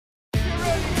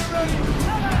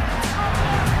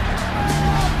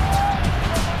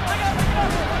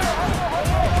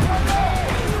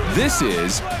This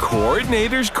is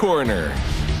Coordinator's Corner,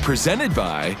 presented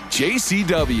by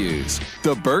JCW's,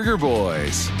 the Burger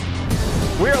Boys.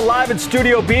 We are live at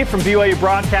Studio B from BYU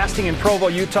Broadcasting in Provo,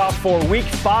 Utah for Week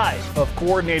 5 of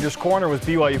Coordinator's Corner with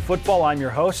BYU Football. I'm your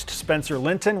host, Spencer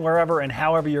Linton, wherever and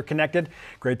however you're connected.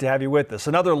 Great to have you with us.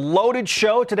 Another loaded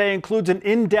show today includes an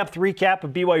in-depth recap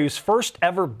of BYU's first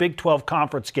ever Big 12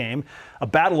 conference game, a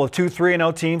battle of two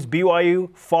 3-0 teams,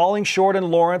 BYU falling short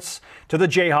in Lawrence to the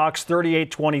Jayhawks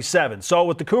 38-27. So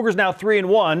with the Cougars now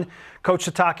 3-1, Coach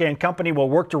Satake and company will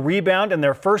work to rebound in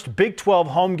their first Big 12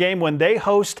 home game when they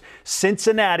host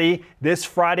Cincinnati this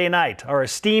Friday night. Our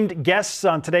esteemed guests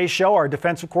on today's show are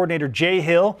defensive coordinator Jay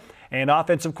Hill and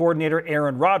offensive coordinator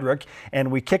Aaron Roderick.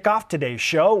 And we kick off today's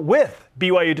show with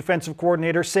BYU defensive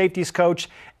coordinator, safeties coach,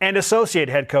 and associate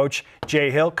head coach Jay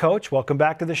Hill. Coach, welcome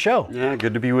back to the show. Yeah,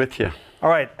 good to be with you. All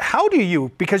right, how do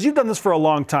you, because you've done this for a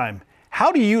long time,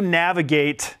 how do you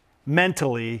navigate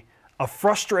mentally a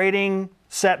frustrating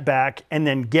setback and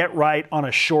then get right on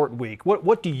a short week?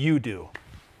 What do you do?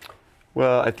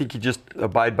 Well, I think you just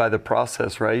abide by the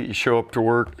process, right? You show up to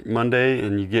work Monday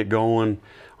and you get going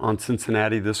on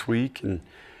Cincinnati this week, and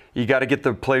you got to get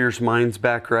the players' minds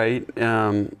back right.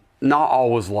 Not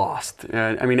all was lost.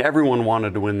 I mean, everyone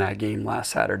wanted to win that game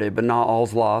last Saturday, but not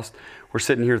all's lost. We're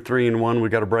sitting here 3-1. We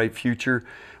got a bright future.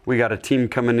 We got a team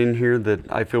coming in here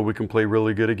that I feel we can play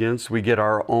really good against. We get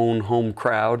our own home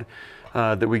crowd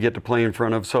that we get to play in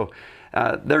front of. So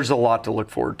there's a lot to look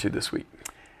forward to this week.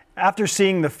 After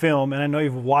seeing the film, and I know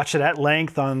you've watched it at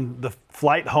length on the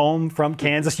flight home from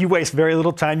Kansas, you waste very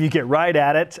little time. You get right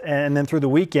at it, and then through the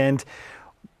weekend,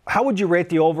 how would you rate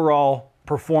the overall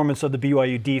performance of the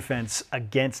BYU defense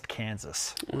against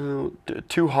Kansas? Well,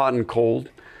 too hot and cold.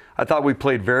 I thought we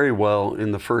played very well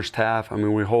in the first half. I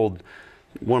mean, we hold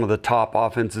one of the top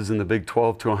offenses in the Big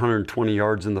 12 to 120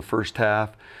 yards in the first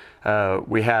half.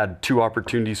 We had 2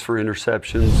 opportunities for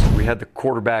interceptions. We had the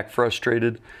quarterback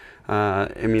frustrated.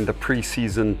 I mean, the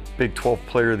preseason Big 12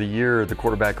 Player of the Year, the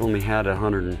quarterback only had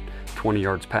 120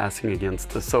 yards passing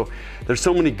against us. So there's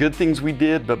so many good things we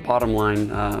did, but bottom line,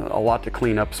 a lot to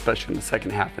clean up, especially in the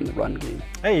second half in the run game.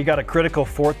 Hey, you got a critical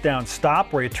 4th down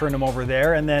stop where you turn them over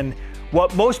there, and then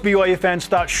what most BYU fans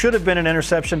thought should have been an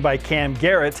interception by Cam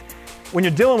Garrett. When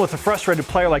you're dealing with a frustrated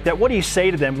player like that, what do you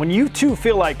say to them? When you too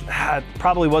feel like, it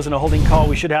probably wasn't a holding call,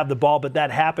 we should have the ball, but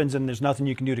that happens and there's nothing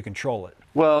you can do to control it.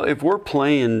 Well, if we're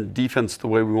playing defense the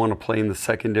way we want to play in the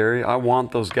secondary, I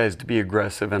want those guys to be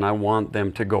aggressive and I want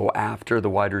them to go after the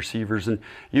wide receivers. And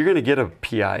you're going to get a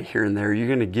PI here and there. You're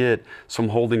going to get some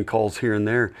holding calls here and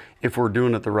there if we're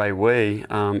doing it the right way.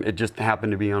 It just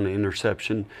happened to be on an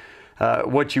interception.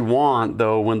 What you want,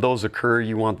 though, when those occur,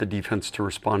 you want the defense to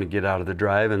respond and get out of the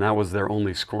drive, and that was their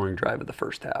only scoring drive of the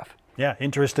first half. Yeah,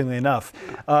 interestingly enough.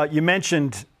 You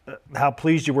mentioned how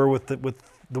pleased you were with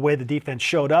the way the defense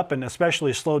showed up and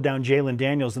especially slowed down Jalen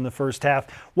Daniels in the first half.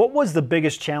 What was the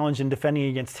biggest challenge in defending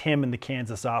against him in the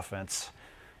Kansas offense?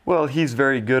 Well, he's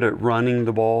very good at running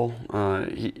the ball.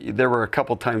 There were a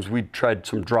couple times we tried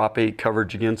some drop 8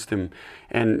 coverage against him,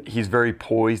 and he's very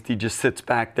poised. He just sits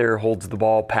back there, holds the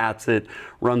ball, pats it,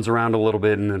 runs around a little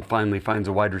bit, and then finally finds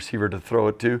a wide receiver to throw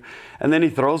it to. And then he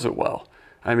throws it well.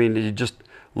 I mean, you just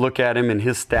look at him and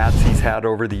his stats he's had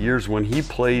over the years. When he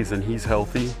plays and he's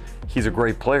healthy, he's a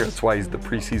great player. That's why he's the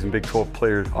preseason Big 12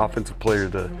 player, offensive player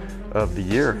of the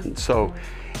year. And so,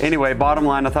 anyway, bottom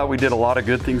line, I thought we did a lot of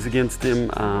good things against him,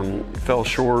 fell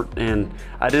short, and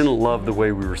I didn't love the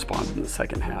way we responded in the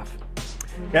second half.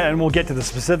 Yeah, and we'll get to the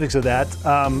specifics of that.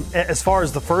 As far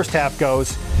as the first half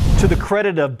goes, to the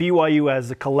credit of BYU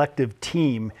as a collective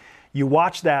team, you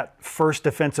watch that first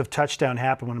defensive touchdown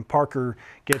happen when Parker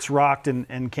gets rocked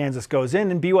and Kansas goes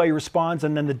in, and BYU responds,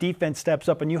 and then the defense steps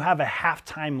up, and you have a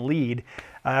halftime lead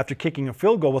after kicking a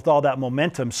field goal with all that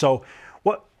momentum. So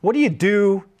what do you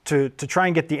do to try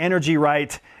and get the energy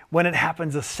right when it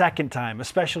happens a second time,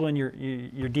 especially when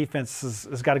your defense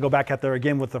has got to go back out there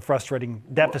again with a frustrating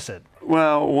deficit?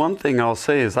 Well, one thing I'll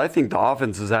say is I think the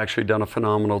offense has actually done a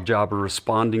phenomenal job of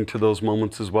responding to those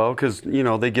moments as well, because, you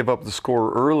know, they give up the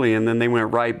score early and then they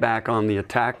went right back on the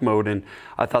attack mode, and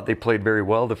I thought they played very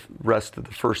well the rest of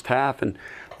the first half. And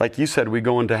like you said, we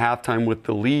go into halftime with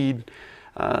the lead.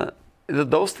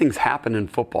 Those things happen in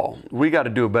football. We got to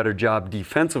do a better job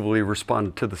defensively,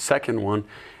 respond to the second one,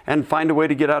 and find a way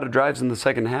to get out of drives in the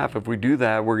second half. If we do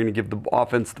that, we're going to give the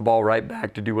offense the ball right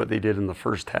back to do what they did in the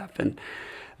first half. And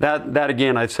that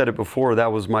again, I've said it before,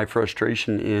 that was my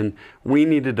frustration in we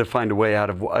needed to find a way out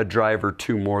of a drive or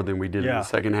two more than we did in the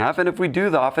second half. And if we do,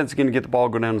 the offense is going to get the ball,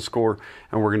 go down and score,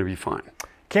 and we're going to be fine.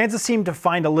 Kansas seemed to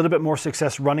find a little bit more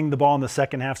success running the ball in the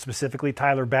second half specifically.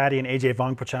 Tyler Batty and A.J.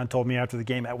 Vongpachan told me after the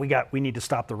game that we need to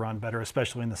stop the run better,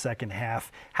 especially in the second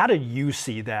half. How do you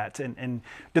see that? And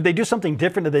did they do something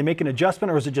different? Did they make an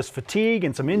adjustment, or was it just fatigue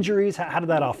and some injuries? How did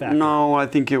that all factor? No, I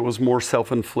think it was more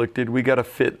self-inflicted. We got to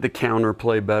fit the counter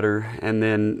play better, and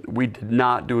then we did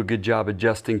not do a good job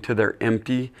adjusting to their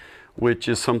empty, which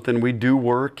is something we do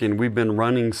work, and we've been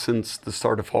running since the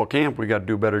start of fall camp. We got to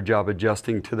do a better job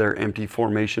adjusting to their empty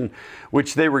formation,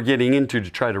 which they were getting into to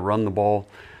try to run the ball.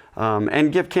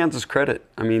 And give Kansas credit.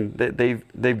 I mean,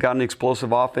 they've got an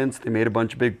explosive offense. They made a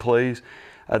bunch of big plays.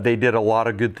 They did a lot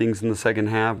of good things in the second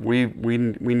half. We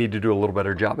need to do a little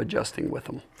better job adjusting with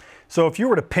them. So if you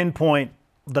were to pinpoint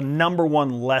the number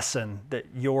one lesson that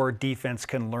your defense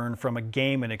can learn from a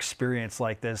game and experience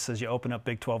like this as you open up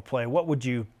Big 12 play, what would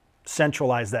you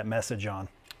centralize that message on?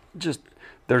 Just,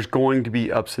 there's going to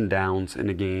be ups and downs in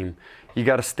a game. You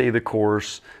got to stay the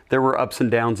course. There were ups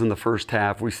and downs in the first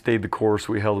half. We stayed the course.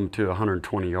 We held them to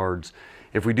 120 yards.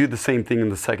 If we do the same thing in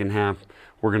the second half,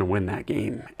 we're going to win that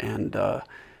game. And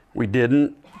we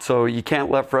didn't. So you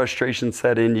can't let frustration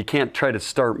set in. You can't try to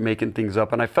start making things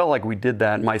up. And I felt like we did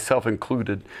that, myself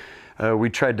included.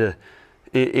 We tried to,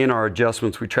 in our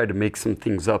adjustments, we tried to make some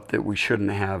things up that we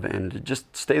shouldn't have, and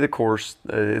just stay the course.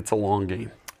 It's a long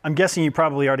game. I'm guessing you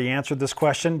probably already answered this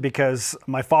question, because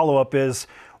my follow-up is,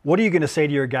 what are you going to say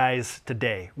to your guys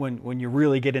today when you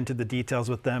really get into the details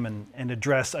with them and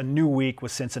address a new week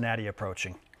with Cincinnati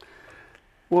approaching?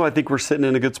 Well, I think we're sitting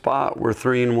in a good spot. We're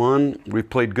 3-1. We've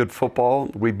played good football.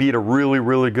 We beat a really,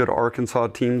 really good Arkansas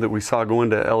team that we saw go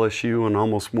into LSU and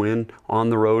almost win on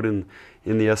the road in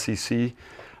the SEC.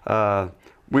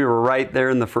 We were right there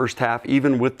in the first half,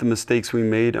 even with the mistakes we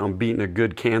made on beating a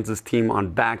good Kansas team on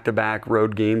back-to-back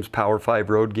road games, Power 5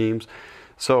 road games.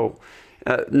 So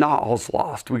not all's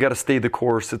lost. We got to stay the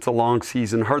course. It's a long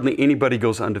season. Hardly anybody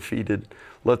goes undefeated.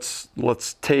 Let's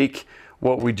take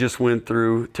what we just went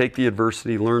through, take the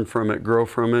adversity, learn from it, grow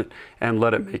from it, and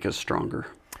let it make us stronger.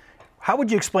 How would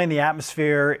you explain the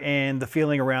atmosphere and the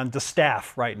feeling around the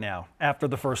staff right now after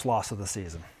the first loss of the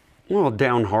season? Well,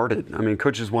 downhearted. I mean,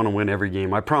 coaches want to win every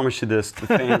game. I promise you this. The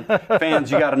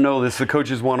fans, you got to know this. The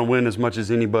coaches want to win as much as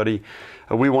anybody.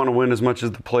 We want to win as much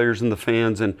as the players and the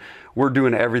fans, and we're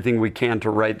doing everything we can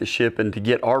to right the ship and to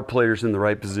get our players in the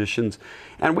right positions.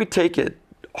 And we take it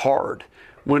hard.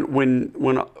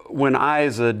 When I,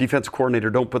 as a defensive coordinator,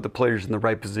 don't put the players in the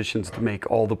right positions to make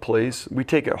all the plays, we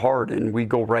take it hard, and we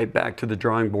go right back to the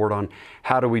drawing board on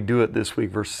how do we do it this week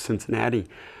versus Cincinnati.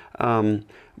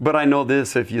 But I know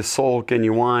this, if you sulk and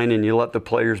you whine and you let the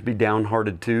players be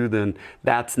downhearted too, then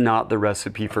that's not the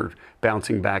recipe for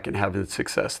bouncing back and having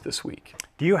success this week.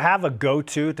 Do you have a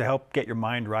go-to to help get your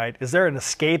mind right? Is there an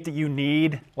escape that you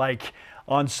need, like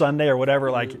on Sunday or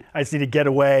whatever, like I just need to get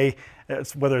away,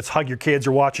 whether it's hug your kids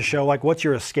or watch a show? Like, what's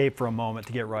your escape for a moment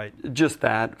to get right? Just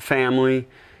that, family.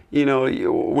 You know,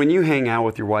 when you hang out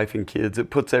with your wife and kids,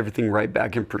 it puts everything right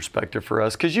back in perspective for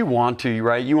us, because you want to,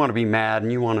 right? You want to be mad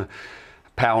and you want to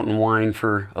pout and whine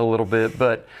for a little bit,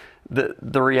 but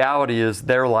the reality is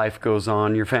their life goes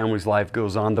on, your family's life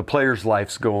goes on, the players'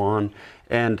 lives go on,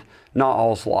 and not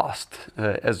all's lost.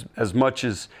 As much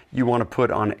as you want to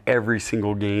put on every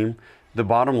single game, the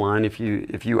bottom line, if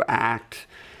you act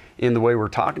in the way we're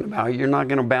talking about, you're not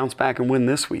going to bounce back and win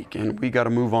this week, and we got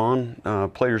to move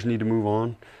on. Players need to move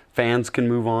on. Fans can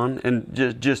move on, and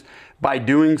just by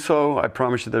doing so, I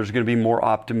promise you there's going to be more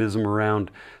optimism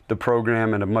around the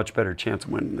program and a much better chance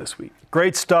of winning this week.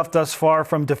 Great stuff thus far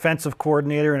from defensive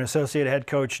coordinator and associate head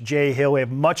coach Jay Hill. We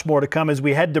have much more to come as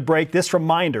we head to break. This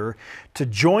reminder to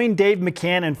join Dave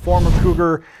McCann and former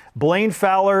Cougar Blaine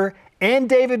Fowler and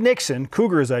David Nixon,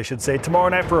 Cougars I should say, tomorrow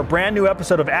night for a brand new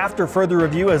episode of After Further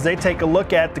Review as they take a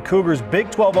look at the Cougars'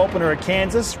 Big 12 opener at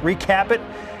Kansas, recap it,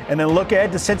 and then look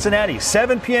ahead to Cincinnati,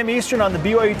 7 p.m. Eastern on the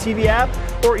BYUtv app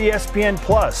or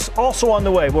ESPN+. Also on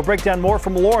the way, we'll break down more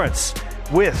from Lawrence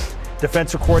with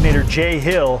defensive coordinator Jay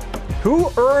Hill, who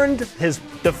earned his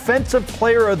Defensive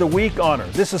Player of the Week honor.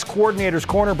 This is Coordinator's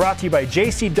Corner, brought to you by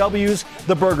JCW's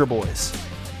The Burger Boys.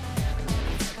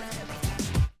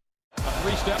 A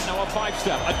 3-step, now a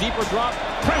 5-step, a deeper drop,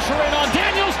 pressure in on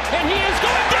Daniels, and he is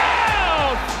going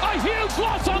down! A huge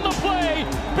loss on the play,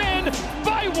 Ben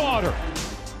Bywater.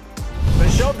 They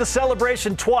showed the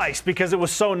celebration twice because it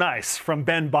was so nice from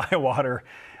Ben Bywater.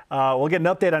 We'll get an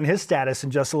update on his status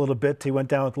in just a little bit. He went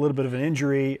down with a little bit of an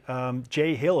injury.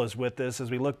 Jay Hill is with us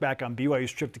as we look back on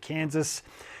BYU's trip to Kansas,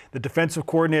 the defensive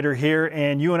coordinator here.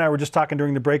 And you and I were just talking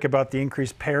during the break about the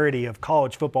increased parity of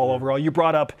college football overall. You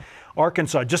brought up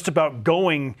Arkansas just about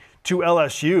going to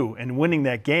LSU and winning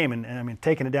that game and I mean,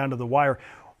 taking it down to the wire.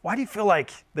 Why do you feel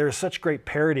like there's such great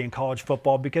parity in college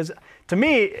football? Because to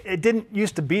me, it didn't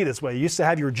used to be this way. You used to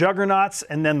have your juggernauts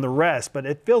and then the rest, but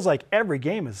it feels like every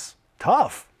game is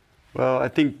tough. Well, I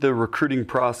think the recruiting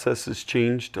process has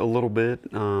changed a little bit.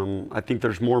 I think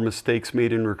there's more mistakes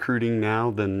made in recruiting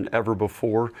now than ever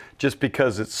before, just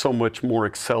because it's so much more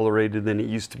accelerated than it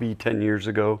used to be 10 years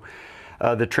ago.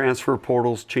 The transfer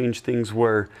portals change things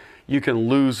where you can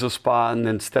lose a spot, and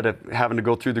instead of having to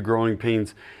go through the growing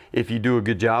pains, if you do a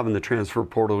good job in the transfer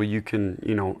portal, you can,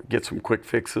 get some quick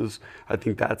fixes. I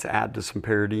think that's add to some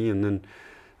parity. And then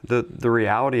the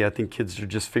reality, I think kids are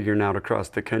just figuring out across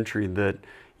the country that,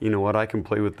 I can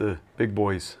play with the big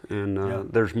boys,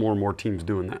 and there's more and more teams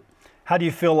doing that. How do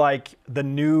you feel like the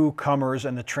newcomers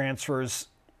and the transfers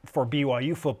for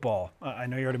BYU football? I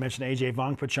know you already mentioned A.J.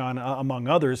 Vongpachan, among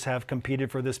others, have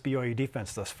competed for this BYU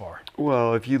defense thus far.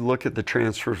 Well, if you look at the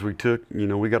transfers we took,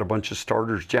 we got a bunch of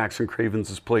starters. Jackson Cravens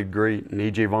has played great, and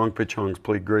A.J. Vongpachan's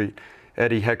played great.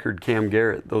 Eddie Heckard, Cam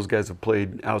Garrett, those guys have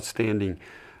played outstanding.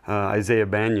 Isaiah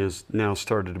Banya's now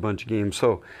started a bunch of games.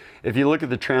 So if you look at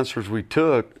the transfers we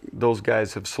took, those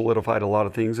guys have solidified a lot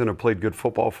of things and have played good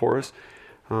football for us.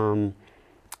 And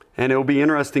it'll be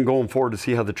interesting going forward to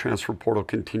see how the transfer portal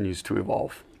continues to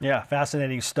evolve. Yeah,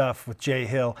 fascinating stuff with Jay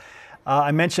Hill.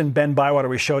 I mentioned Ben Bywater.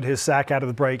 We showed his sack out of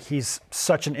the break. He's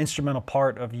such an instrumental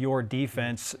part of your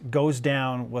defense. Goes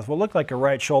down with what looked like a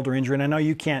right shoulder injury. And I know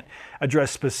you can't address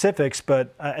specifics,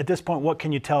 but at this point, what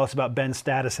can you tell us about Ben's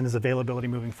status and his availability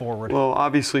moving forward? Well,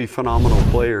 obviously, phenomenal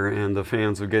player, and the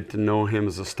fans will get to know him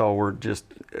as a stalwart just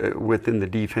within the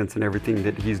defense and everything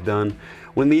that he's done.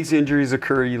 When these injuries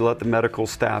occur, you let the medical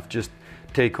staff just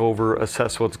take over,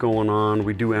 assess what's going on.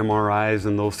 We do MRIs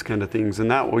and those kind of things,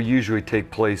 and that will usually take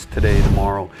place today,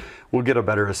 tomorrow. We'll get a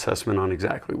better assessment on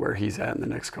exactly where he's at in the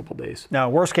next couple of days. Now,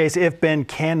 worst case, if Ben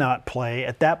cannot play,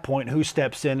 at that point, who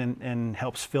steps in and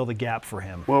helps fill the gap for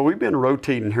him? Well, we've been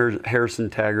rotating Harrison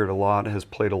Taggart a lot, has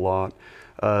played a lot.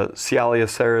 Sialia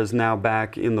Serra is now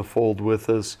back in the fold with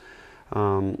us.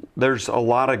 There's a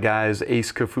lot of guys.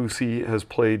 Ace Kafusi has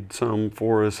played some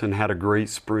for us and had a great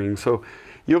spring. So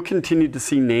you'll continue to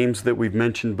see names that we've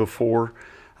mentioned before.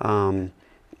 And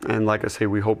like I say,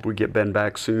 we hope we get Ben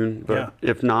back soon. But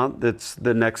if not, it's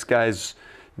the next guy's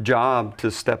job to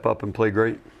step up and play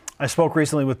great. I spoke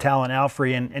recently with Talon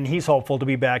Alfrey, and he's hopeful to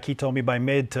be back. He told me by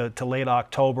mid to late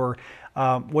October.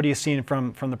 What are you seeing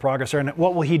from the progress there? And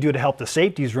what will he do to help the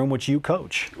safeties room, which you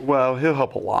coach? Well, he'll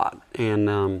help a lot.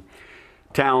 And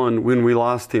Talon, when we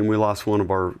lost him, we lost one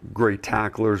of our great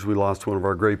tacklers. We lost one of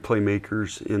our great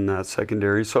playmakers in that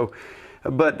secondary. So,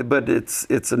 but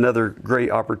it's another great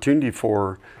opportunity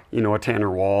for a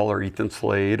Tanner Wall or Ethan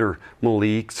Slade or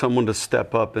Malik, someone to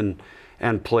step up and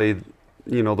play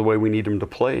the way we need them to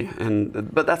play.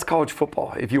 But that's college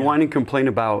football. If you whine and complain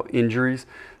about injuries,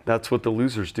 that's what the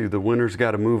losers do. The winners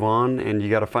got to move on, and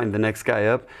you got to find the next guy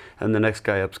up, and the next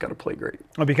guy up's got to play great.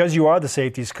 Well, because you are the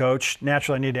safeties coach,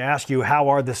 naturally I need to ask you, how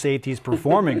are the safeties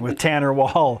performing with Tanner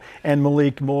Wall and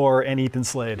Malik Moore and Ethan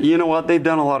Slade? You know what? They've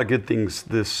done a lot of good things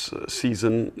this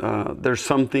season. There's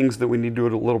some things that we need to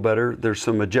do a little better. There's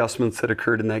some adjustments that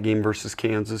occurred in that game versus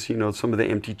Kansas. Some of the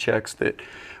empty checks that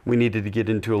we needed to get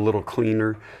into a little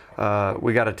cleaner.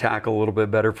 We got to tackle a little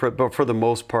bit better. But for the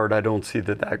most part, I don't see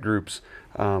that group's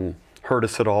hurt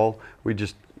us at all. We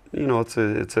just,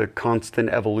 it's a constant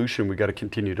evolution. We got to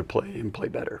continue to play and play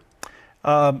better.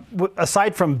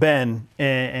 Aside from Ben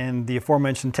and the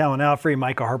aforementioned Talon Alfrey,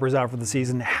 Micah Harper's out for the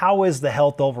season, how is the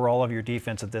health overall of your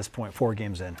defense at this point, 4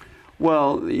 games in?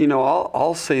 Well,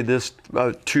 I'll say this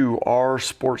to our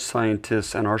sports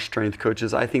scientists and our strength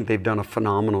coaches. I think they've done a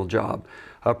phenomenal job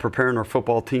preparing our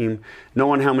football team,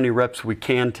 knowing how many reps we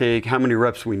can take, how many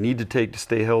reps we need to take to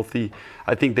stay healthy.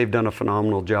 I think they've done a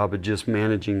phenomenal job of just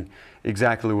managing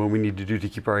exactly what we need to do to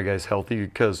keep our guys healthy,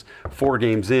 because 4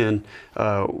 games in,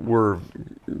 we're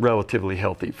relatively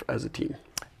healthy as a team.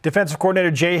 Defensive coordinator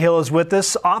Jay Hill is with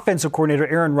us. Offensive coordinator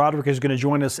Aaron Roderick is going to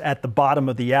join us at the bottom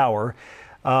of the hour.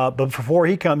 But before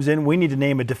he comes in, we need to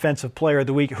name a defensive player of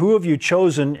the week. Who have you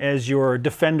chosen as your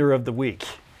defender of the week?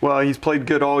 Well, he's played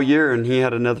good all year, and he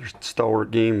had another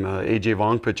stalwart game. A.J.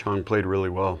 Vongpachan played really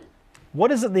well.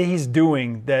 What is it that he's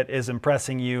doing that is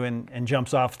impressing you and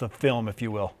jumps off the film, if you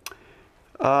will?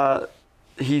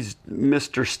 He's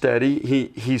Mr. Steady.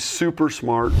 He's super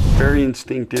smart, very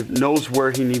instinctive, knows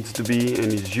where he needs to be,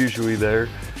 and he's usually there.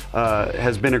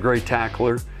 Has been a great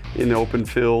tackler in the open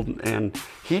field, and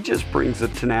he just brings a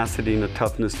tenacity and a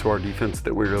toughness to our defense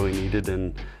that we really needed,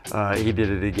 and he did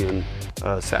it again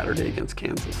Saturday against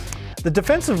Kansas. The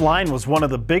defensive line was one of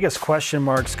the biggest question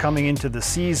marks coming into the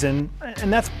season,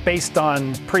 and that's based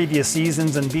on previous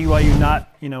seasons and BYU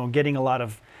not, getting a lot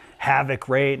of havoc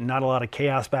rate and not a lot of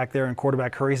chaos back there in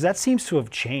quarterback hurries. That seems to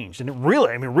have changed. And it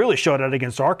really showed out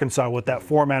against Arkansas with that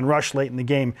 4-man rush late in the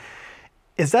game.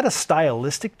 Is that a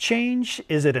stylistic change?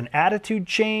 Is it an attitude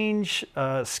change,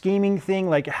 scheming thing?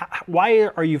 Like, why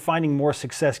are you finding more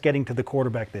success getting to the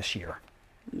quarterback this year?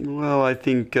 Well, I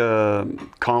think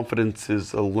confidence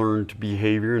is a learned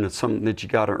behavior, and it's something that you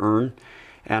got to earn.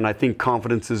 And I think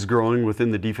confidence is growing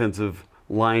within the defensive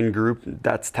line group.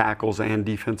 That's tackles and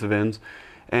defensive ends.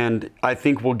 And I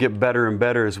think we'll get better and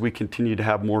better as we continue to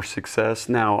have more success.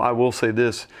 Now, I will say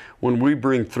this. When we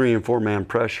bring 3- and 4-man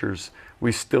pressures,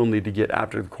 we still need to get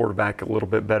after the quarterback a little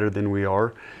bit better than we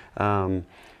are.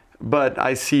 But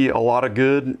I see a lot of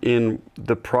good in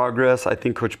the progress. I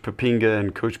think Coach Papinga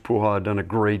and Coach Puha have done a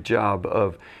great job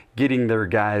of getting their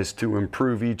guys to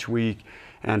improve each week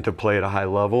and to play at a high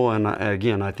level. And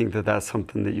again, I think that that's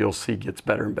something that you'll see gets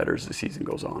better and better as the season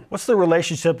goes on. What's the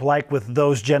relationship like with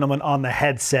those gentlemen on the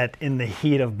headset in the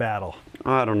heat of battle?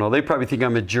 I don't know. They probably think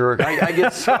I'm a jerk. I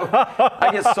get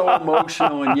so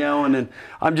emotional and yelling, and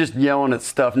I'm just yelling at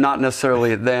stuff, not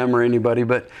necessarily at them or anybody,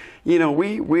 but you know,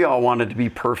 we all want it to be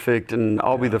perfect, and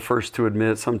I'll be the first to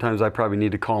admit sometimes I probably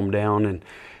need to calm down,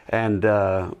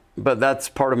 but that's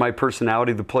part of my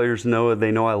personality. The players know it.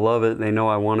 They know I love it. They know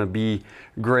I want to be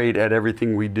great at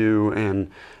everything we do, and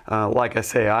like I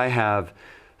say, I have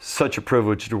such a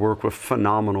privilege to work with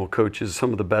phenomenal coaches,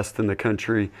 some of the best in the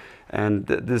country, and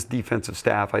this defensive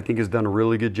staff I think has done a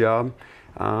really good job.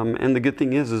 And the good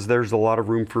thing is there's a lot of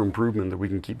room for improvement that we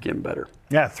can keep getting better.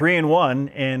 Yeah,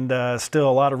 3-1 and still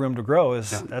a lot of room to grow.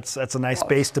 That's a nice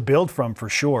base to build from for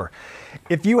sure.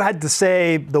 If you had to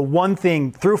say the one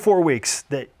thing through 4 weeks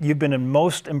that you've been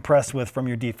most impressed with from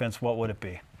your defense, what would it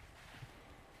be?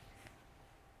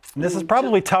 And this is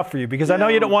probably tough for you because I know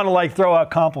you don't want to throw out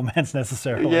compliments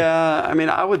necessarily. Yeah, I mean,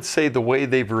 I would say the way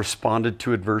they've responded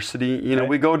to adversity. You know,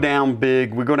 we go down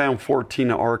big. We go down 14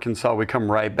 to Arkansas. We come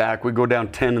right back. We go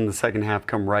down 10 in the second half,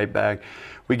 come right back.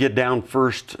 We get down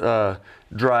first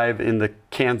drive in the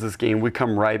Kansas game. We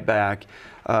come right back.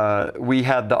 We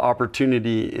had the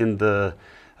opportunity in the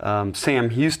Sam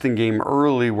Houston game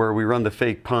early where we run the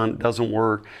fake punt, doesn't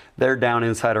work. They're down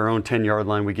inside our own 10-yard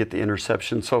line. We get the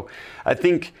interception. So I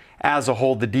think as a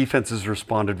whole, the defense has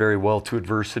responded very well to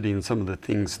adversity and some of the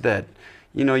things that,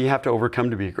 you know, you have to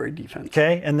overcome to be a great defense.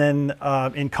 Okay, and then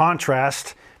in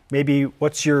contrast, maybe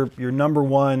what's your number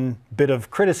one bit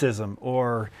of criticism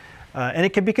or, and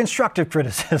it can be constructive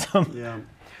criticism. Yeah.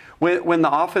 When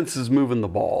the offense is moving the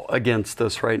ball against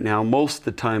us right now, most of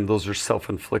the time those are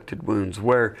self-inflicted wounds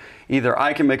where either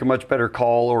I can make a much better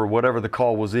call or whatever the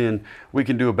call was in, we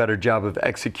can do a better job of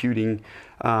executing.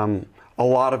 A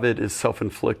lot of it is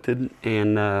self-inflicted,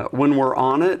 and when we're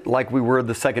on it, like we were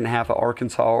the second half at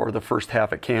Arkansas or the first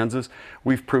half at Kansas,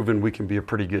 we've proven we can be a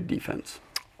pretty good defense.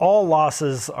 All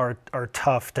losses are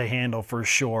tough to handle for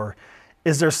sure.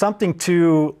 Is there something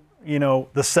to, you know,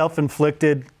 the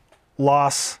self-inflicted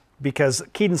loss? Because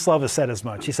Keaton Slovis said as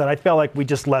much. He said, I felt like we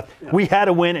just left. Yeah. We had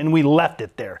a win and we left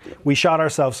it there. Yeah. We shot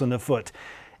ourselves in the foot.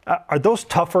 Are those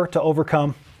tougher to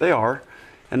overcome? They are.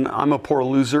 And I'm a poor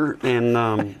loser, and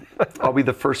I'll be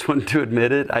the first one to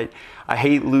admit it. I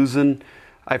hate losing.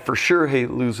 I for sure hate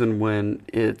losing when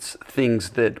it's things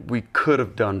that we could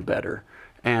have done better.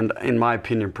 And in my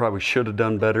opinion, probably should have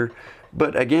done better.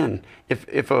 But again,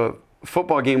 if a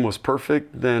football game was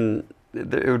perfect, then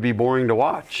it would be boring to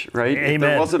watch, right? Amen. If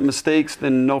there wasn't mistakes,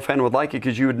 then no fan would like it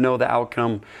because you would know the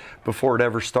outcome before it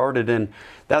ever started. And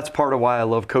that's part of why I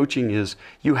love coaching is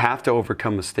you have to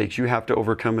overcome mistakes. You have to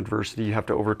overcome adversity. You have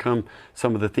to overcome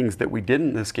some of the things that we did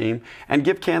in this game and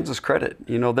give Kansas credit.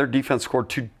 You know, their defense scored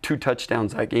two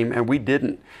touchdowns that game, and we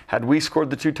didn't. Had we scored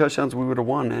the 2 touchdowns, we would have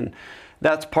won. And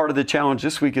that's part of the challenge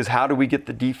this week is how do we get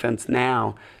the defense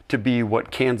now to be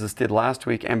what Kansas did last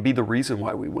week and be the reason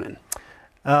why we win.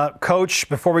 Coach,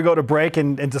 before we go to break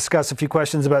and discuss a few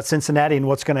questions about Cincinnati and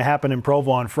what's going to happen in Provo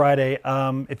on Friday,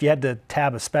 if you had to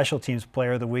tab a special teams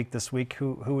player of the week this week,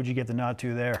 who would you give the nod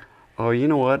to there? Oh, you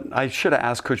know what? I should have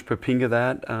asked Coach Papinga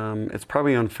that. It's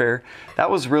probably unfair.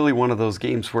 That was really one of those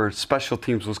games where special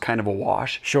teams was kind of a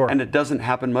wash. Sure. And it doesn't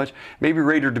happen much. Maybe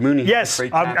Raider Demooney. Yes,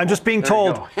 I'm just being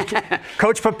told.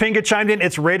 Coach Papinga chimed in.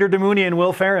 It's Raider Demooney and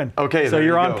Will Farron. Okay, so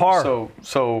you're on par.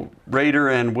 So Raider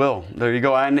and Will. There you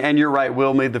go. And you're right.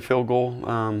 Will made the field goal.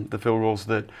 The field goals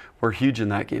that were huge in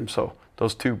that game. So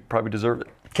those two probably deserve it.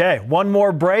 Okay, one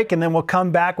more break, and then we'll come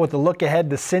back with a look ahead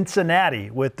to Cincinnati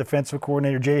with defensive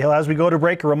coordinator Jay Hill. As we go to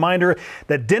break, a reminder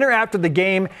that dinner after the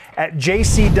game at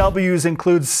JCW's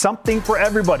includes something for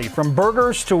everybody, from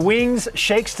burgers to wings,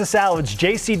 shakes to salads.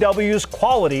 JCW's,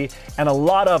 quality and a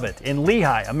lot of it in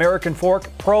Lehigh, American Fork,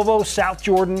 Provo, South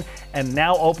Jordan, and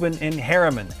now open in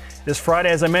Harriman. This Friday,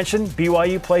 as I mentioned,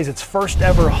 BYU plays its first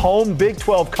ever home Big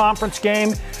 12 conference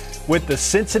game with the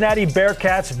Cincinnati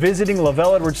Bearcats visiting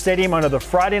LaVell Edwards Stadium under the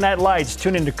Friday Night Lights.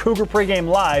 Tune into Cougar Pregame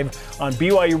Live on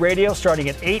BYU Radio starting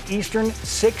at 8 Eastern,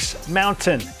 6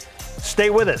 Mountain. Stay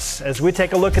with us as we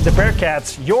take a look at the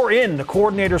Bearcats. You're in the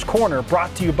Coordinator's Corner,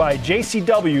 brought to you by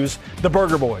JCW's The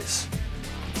Burger Boys.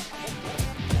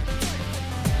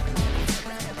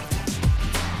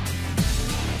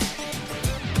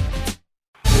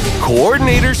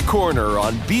 Coordinator's Corner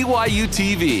on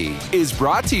BYUtv is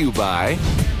brought to you by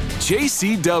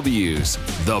JCW's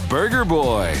The Burger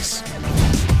Boys.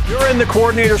 You're in the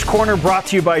Coordinator's Corner, brought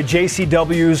to you by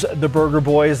JCW's The Burger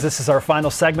Boys. This is our final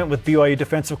segment with BYU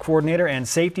defensive coordinator and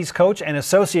safeties coach and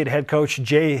associate head coach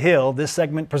Jay Hill. This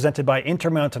segment presented by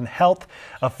Intermountain Health,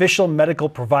 official medical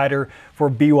provider for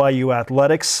BYU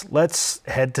athletics. Let's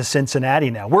head to Cincinnati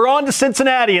now. We're on to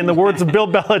Cincinnati, in the words of Bill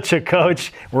Belichick,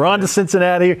 coach. We're on to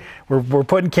Cincinnati. We're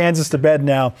putting Kansas to bed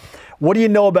now. What do you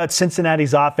know about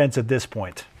Cincinnati's offense at this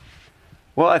point?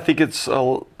 Well, I think it's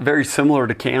very similar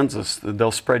to Kansas.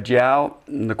 They'll spread you out,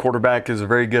 and the quarterback is a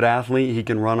very good athlete. He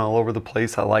can run all over the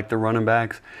place. I like the running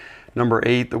backs. Number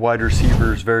 8, the wide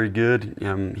receiver, is very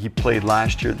good. He played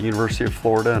last year at the University of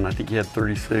Florida, and I think he had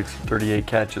 36, 38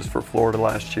 catches for Florida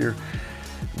last year.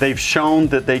 They've shown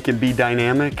that they can be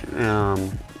dynamic,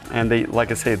 and they,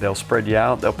 like I say, they'll spread you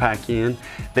out. They'll pack you in.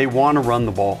 They want to run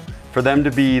the ball. For them to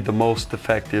be the most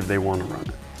effective, they want to run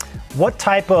it. What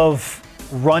type of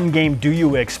run game do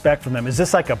you expect from them? Is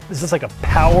this like a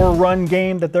power run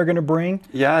game that they're going to bring?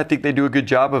 Yeah, I think they do a good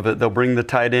job of it. They'll bring the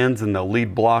tight ends and they'll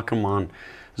lead block them on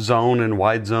zone and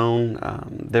wide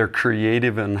zone. They're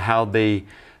creative in how they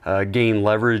gain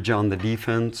leverage on the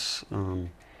defense.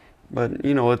 But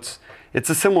you know, it's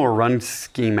a similar run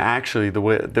scheme actually the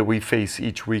way that we face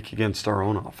each week against our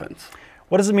own offense.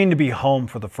 What does it mean to be home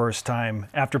for the first time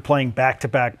after playing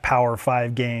back-to-back Power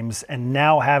 5 games and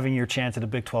now having your chance at a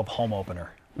Big 12 home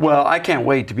opener? Well, I can't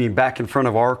wait to be back in front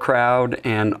of our crowd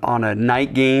and on a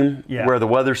night game where the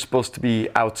weather's supposed to be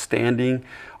outstanding.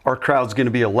 Our crowd's going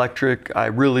to be electric. I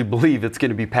really believe it's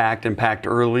going to be packed and packed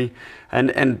early.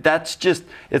 And that's just,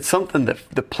 it's something that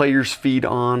the players feed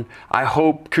on. I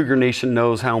hope Cougar Nation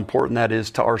knows how important that is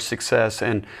to our success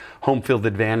and home field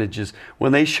advantages.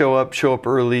 When they show up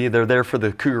early, they're there for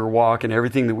the Cougar Walk and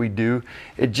everything that we do.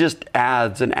 It just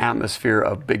adds an atmosphere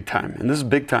of big time. And this is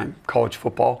big time college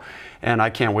football, and I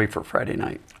can't wait for Friday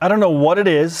night. I don't know what it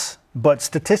is, but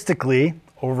statistically,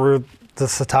 over the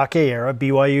Satake era,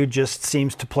 BYU just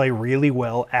seems to play really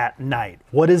well at night.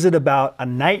 What is it about a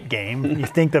night game you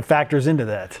think that factors into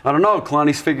that? I don't know.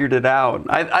 Kalani's figured it out.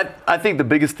 I think the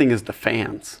biggest thing is the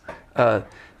fans.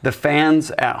 The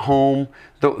fans at home,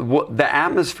 the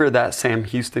atmosphere of that Sam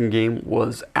Houston game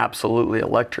was absolutely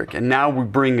electric. And now we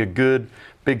bring a good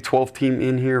Big 12 team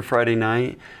in here Friday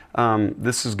night.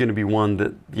 This is going to be one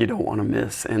that you don't want to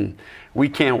miss. And we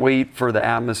can't wait for the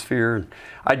atmosphere.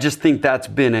 I just think that's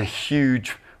been a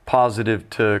huge positive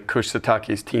to Coach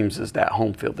Satake's teams, is that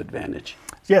home field advantage.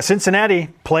 Yeah, Cincinnati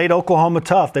played Oklahoma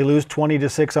tough. They lose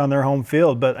 20-6 on their home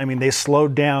field, but I mean they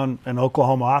slowed down an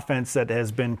Oklahoma offense that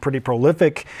has been pretty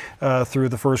prolific through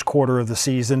the first quarter of the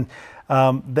season.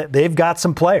 They've got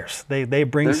some players. They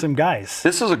bring some guys.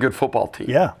 This is a good football team.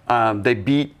 Yeah. They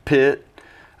beat Pitt.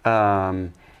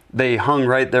 They hung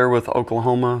right there with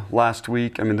Oklahoma last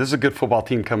week. I mean, this is a good football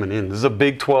team coming in. This is a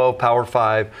Big 12, Power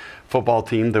 5 football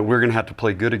team that we're going to have to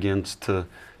play good against to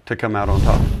come out on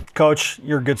top. Coach,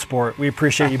 you're a good sport. We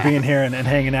appreciate you being here and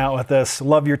hanging out with us.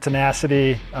 Love your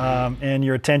tenacity and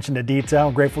your attention to detail.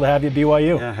 I'm grateful to have you at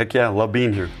BYU. Yeah, heck yeah. Love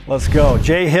being here. Let's go.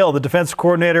 Jay Hill, the defensive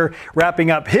coordinator,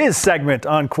 wrapping up his segment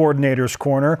on Coordinator's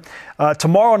Corner.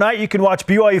 Tomorrow night, you can watch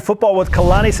BYU football with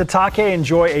Kalani Sitake.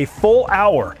 Enjoy a full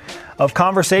hour of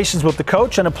conversations with the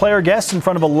coach and a player guest in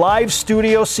front of a live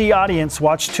Studio C audience.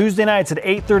 Watch Tuesday nights at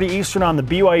 8:30 Eastern on the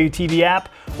BYUtv app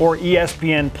or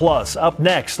ESPN+. Up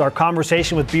next, our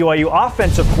conversation with BYU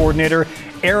offensive coordinator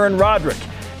Aaron Roderick.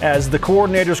 As the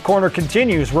Coordinator's Corner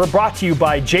continues, we're brought to you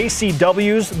by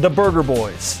JCW's The Burger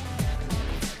Boys.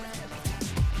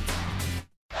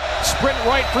 Sprint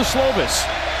right for Slovis.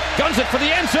 Guns it for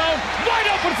the end zone. Wide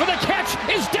open for the catch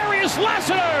is Darius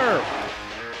Lassiter.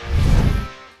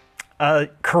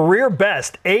 Career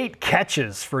best 8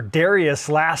 catches for Darius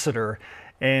Lassiter.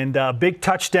 And big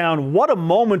touchdown. What a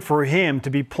moment for him to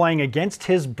be playing against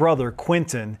his brother,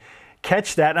 Quinton.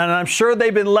 Catch that. And I'm sure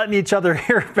they've been letting each other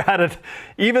hear about it,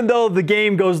 even though the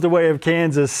game goes the way of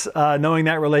Kansas, knowing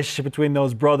that relationship between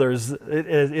those brothers,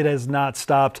 it has not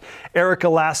stopped. Erica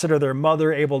Lassiter, their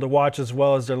mother, able to watch as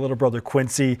well as their little brother,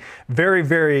 Quincy. Very,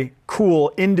 very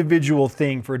cool individual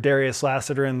thing for Darius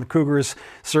Lassiter, and the Cougars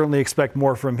certainly expect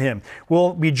more from him.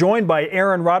 We'll be joined by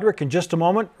Aaron Roderick in just a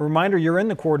moment. A reminder, you're in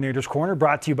the Coordinator's Corner,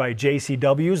 brought to you by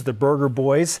JCW's, the Burger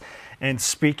Boys. And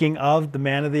speaking of the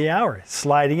man of the hour,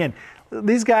 sliding in.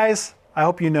 These guys, I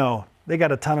hope you know, they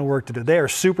got a ton of work to do. They are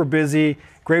super busy.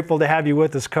 Grateful to have you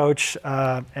with us, Coach,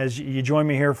 as you join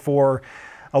me here for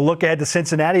a look ahead to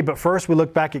Cincinnati. But first, we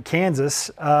look back at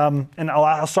Kansas. And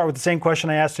I'll start with the same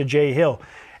question I asked to Jay Hill.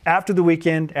 After the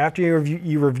weekend, after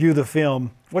you review the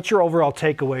film, what's your overall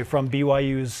takeaway from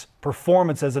BYU's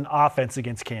performance as an offense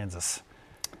against Kansas?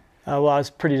 Well, I was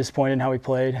pretty disappointed in how we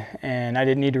played, and I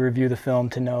didn't need to review the film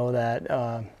to know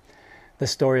that the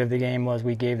story of the game was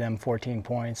we gave them 14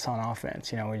 points on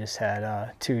offense. You know, we just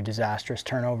had 2 disastrous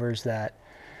turnovers that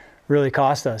really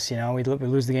cost us. You know, we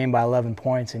lose the game by 11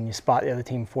 points, and you spot the other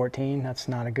team 14. That's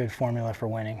not a good formula for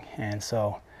winning. And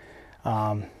so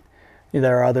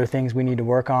there are other things we need to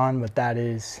work on, but that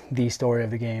is the story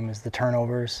of the game, is the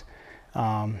turnovers.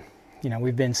 You know,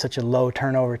 we've been such a low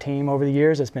turnover team over the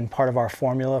years. It's been part of our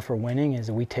formula for winning, is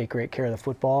that we take great care of the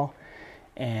football.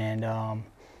 And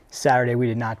Saturday we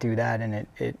did not do that. And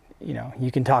it you know,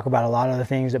 you can talk about a lot of the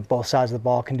things that both sides of the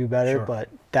ball can do better, sure, but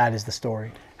that is the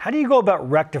story. How do you go about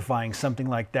rectifying something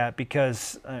like that?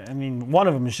 Because, I mean, one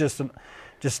of them is just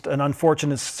an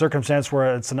unfortunate circumstance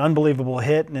where it's an unbelievable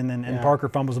hit and Parker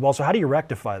fumbles the ball. So how do you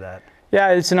rectify that?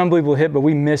 Yeah, it's an unbelievable hit, but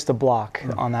we missed a block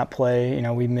on that play. You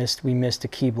know, we missed a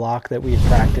key block that we had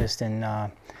practiced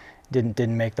and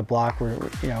didn't make the block.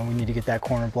 You know, we need to get that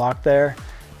corner block there.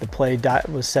 The play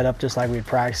was set up just like we had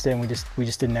practiced it, and we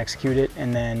just didn't execute it.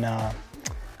 And then,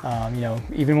 you know,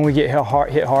 even when we get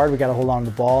hit hard, we got to hold on to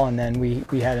the ball. And then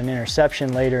we had an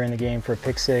interception later in the game for a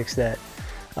pick six that,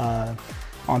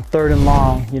 on 3rd and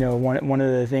long, you know, one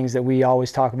of the things that we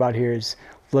always talk about here is,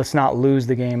 let's not lose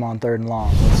the game on 3rd and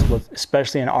long.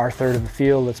 Especially in our third of the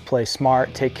field, let's play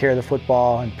smart, take care of the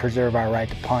football, and preserve our right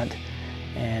to punt.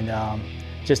 And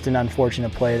just an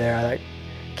unfortunate play there.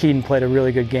 Keaton played a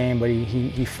really good game, but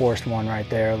he forced one right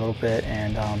there a little bit,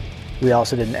 and we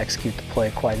also didn't execute the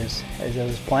play quite as it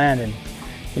was planned. And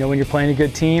you know, when you're playing a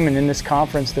good team and in this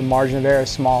conference, the margin of error is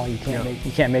small. You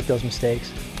can't make those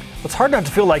mistakes. It's hard not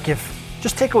to feel like if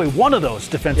just take away one of those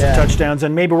defensive touchdowns,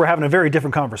 and maybe we're having a very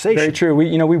different conversation. Very true.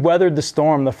 We weathered the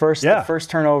storm. The first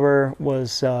turnover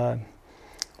was,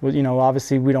 you know,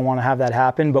 obviously we don't want to have that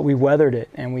happen, but we weathered it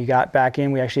and we got back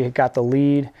in. We actually got the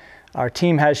lead. Our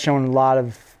team has shown a lot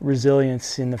of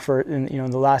resilience in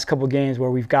the last couple of games where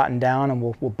we've gotten down and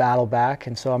we'll battle back.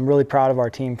 And so I'm really proud of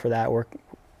our team for that.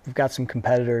 We've got some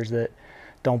competitors that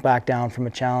don't back down from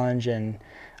a challenge, and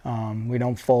we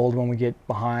don't fold when we get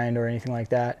behind or anything like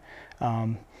that.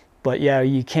 But yeah,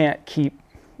 you can't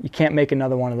make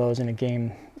another one of those in a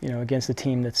game, you know, against a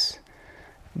team that's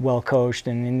well coached.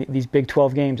 And in these Big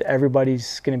 12 games,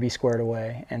 everybody's going to be squared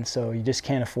away, and so you just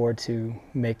can't afford to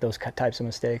make those types of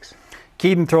mistakes.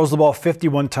 Keaton throws the ball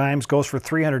 51 times, goes for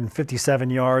 357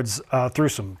 yards, threw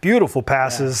some beautiful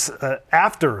passes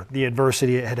after the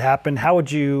adversity had happened. How would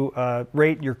you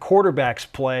rate your quarterback's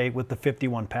play with the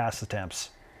 51 pass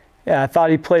attempts? Yeah, I thought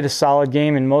he played a solid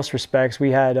game in most respects.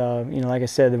 We had, you know, like I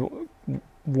said,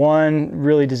 one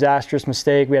really disastrous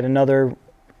mistake. We had another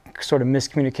sort of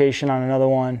miscommunication on another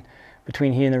one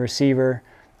between he and the receiver.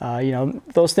 You know,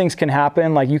 those things can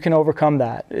happen. Like, you can overcome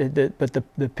that. But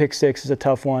the pick six is a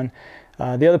tough one.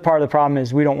 The other part of the problem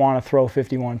is we don't want to throw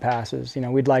 51 passes. You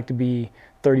know, we'd like to be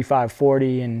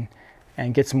 35-40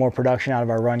 and get some more production out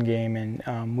of our run game. And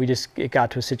it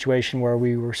got to a situation where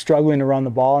we were struggling to run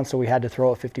the ball, and so we had to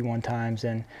throw it 51 times.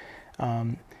 And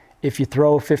if you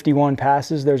throw 51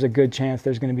 passes, there's a good chance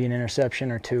there's going to be an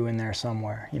interception or two in there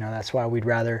somewhere. You know, that's why we'd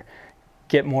rather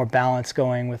get more balance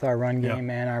going with our run game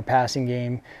and our passing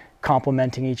game,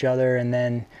 complementing each other, and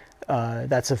then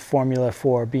that's a formula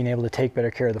for being able to take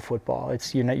better care of the football.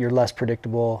 You're less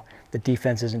predictable. The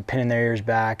defense isn't pinning their ears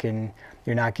back, and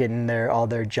you're not getting all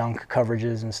their junk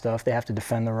coverages and stuff. They have to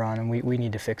defend the run, and we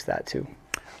need to fix that too.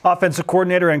 Offensive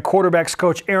coordinator and quarterbacks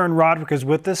coach Aaron Roderick is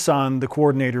with us on the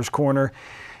Coordinator's Corner.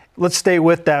 Let's stay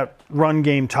with that run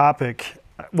game topic.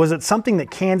 Was it something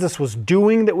that Kansas was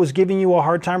doing that was giving you a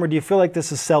hard time, or do you feel like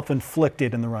this is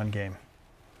self-inflicted in the run game?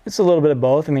 It's a little bit of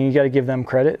both. I mean, you got to give them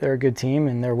credit. They're a good team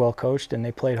and they're well coached and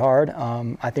they played hard.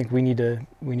 I think we need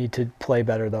to play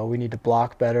better though. We need to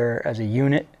block better as a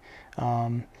unit.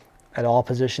 At all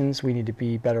positions, we need to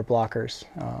be better blockers.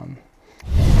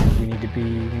 We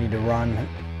need to run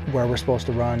where we're supposed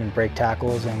to run and break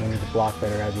tackles, and we need to block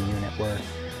better as a unit. Where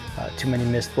too many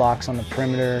missed blocks on the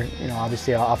perimeter.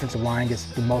 Obviously our offensive line gets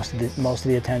the most of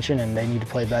the attention, and they need to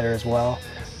play better as well.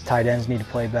 Tight ends need to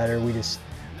play better.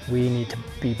 We need to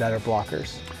be better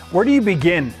blockers. Where do you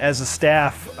begin as a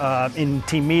staff in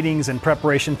team meetings and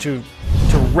preparation to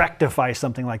rectify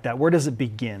something like that? Where does it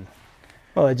begin?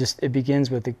 Well, it begins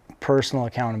with the personal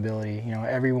accountability.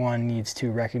 Everyone needs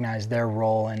to recognize their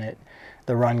role in it.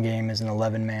 The run game is an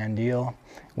 11-man deal.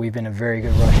 We've been a very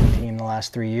good rushing team the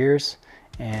last 3 years,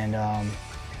 and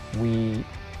we're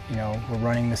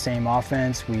running the same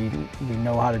offense. We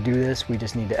know how to do this. We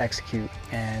just need to execute,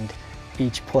 and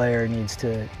each player needs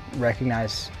to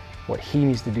recognize what he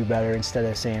needs to do better instead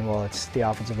of saying, well, it's the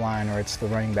offensive line, or it's the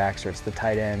running backs, or it's the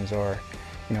tight ends, or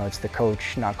it's the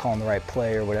coach not calling the right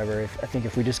play or whatever. I think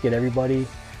if we just get everybody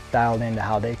dialed into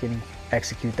how they can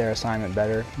execute their assignment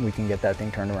better, we can get that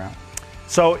thing turned around.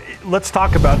 So let's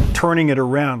talk about turning it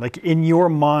around. Like, in your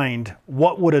mind,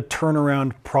 what would a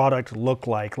turnaround product look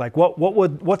like? Like,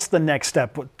 what's the next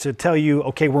step to tell you,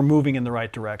 okay, we're moving in the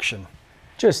right direction?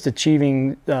 Just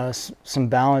achieving some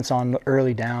balance on the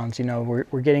early downs.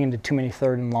 We're getting into too many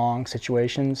 3rd and long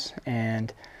situations,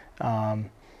 and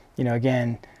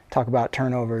again, talk about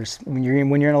turnovers. When you're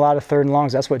in a lot of 3rd and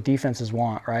longs, that's what defenses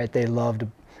want, right? They love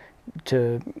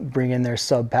to bring in their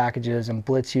sub packages and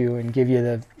blitz you and give you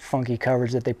the funky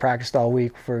coverage that they practiced all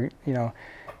week for.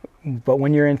 But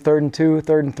when you're in 3rd and 2,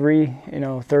 3rd and 3,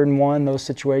 3rd and 1, those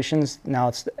situations, now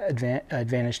it's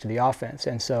advantage to the offense,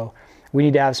 and so we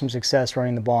need to have some success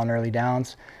running the ball on early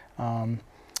downs,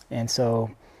 and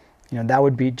so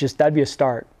that'd be a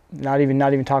start. Not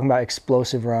even talking about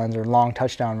explosive runs or long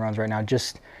touchdown runs right now.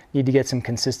 Just need to get some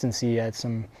consistency at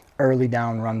some early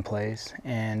down run plays,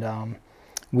 and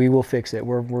we will fix it.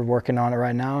 We're working on it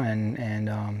right now,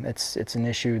 and it's an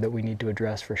issue that we need to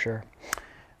address for sure.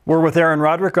 We're with Aaron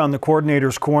Roderick on the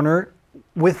Coordinator's Corner.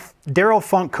 With Daryl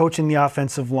Funk coaching the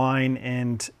offensive line,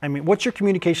 and what's your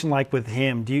communication like with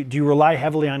him? Do you rely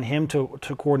heavily on him to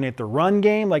coordinate the run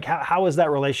game? Like, how is that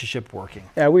relationship working?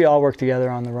 Yeah, we all work together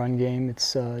on the run game.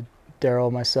 It's Daryl,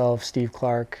 myself, Steve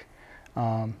Clark.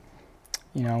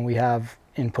 We have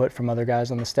input from other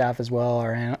guys on the staff as well.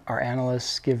 Our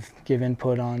analysts give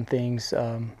input on things,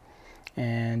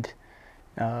 and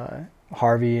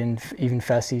Harvey and even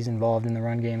Fessie's involved in the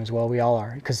run game as well. We all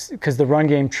are, because the run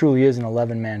game truly is an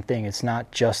 11-man thing. It's not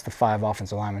just the 5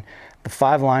 offensive linemen. The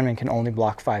 5 linemen can only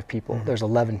block 5 people. Mm-hmm. There's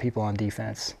 11 people on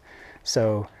defense.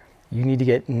 So you need to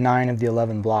get 9 of the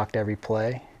 11 blocked every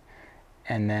play,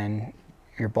 and then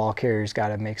your ball carrier's got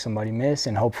to make somebody miss,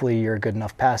 and hopefully you're a good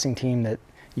enough passing team that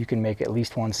you can make at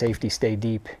least one safety stay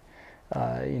deep,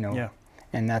 Yeah.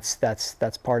 And that's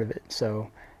part of it.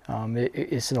 So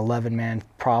it's an 11-man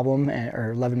problem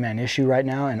or 11-man issue right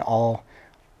now, and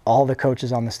all the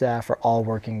coaches on the staff are all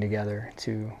working together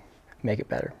to make it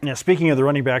better. Yeah. Speaking of the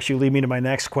running backs, you lead me to my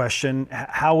next question.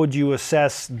 How would you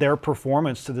assess their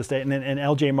performance to this day, and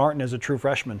LJ Martin as a true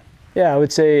freshman? Yeah, I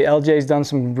would say LJ's done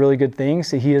some really good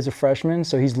things. He is a freshman,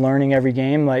 so he's learning every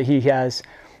game. Like, he has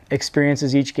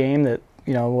experiences each game that,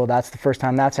 well, that's the first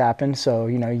time that's happened, so,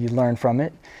 you learn from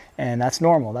it. And that's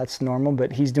normal,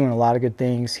 but he's doing a lot of good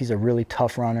things. He's a really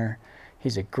tough runner.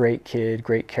 He's a great kid,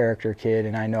 great character kid,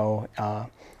 and I know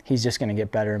he's just going to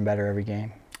get better and better every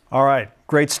game. All right,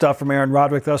 great stuff from Aaron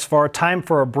Roderick thus far. Time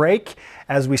for a break.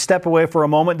 As we step away for a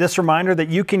moment, this reminder that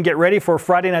you can get ready for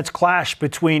Friday night's clash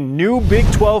between new Big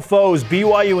 12 foes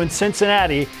BYU and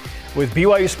Cincinnati with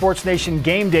BYU Sports Nation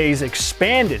Game Days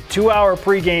expanded 2-hour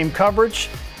pregame coverage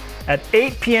at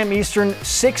 8 p.m. Eastern,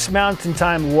 6 Mountain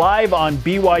Time, live on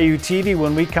BYUtv.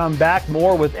 When we come back,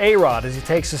 more with A-Rod as he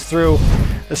takes us through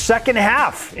the second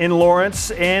half in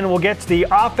Lawrence, and we'll get to the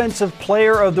Offensive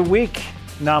Player of the Week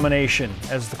nomination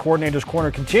as the Coordinator's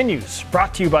Corner continues.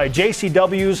 Brought to you by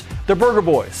JCW's The Burger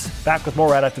Boys. Back with more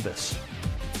right after this.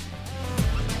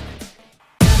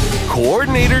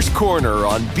 Coordinator's Corner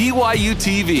on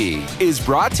BYUtv is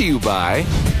brought to you by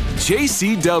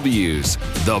JCW's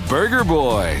The Burger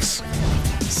Boys.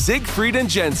 Siegfried and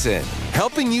Jensen,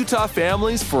 helping Utah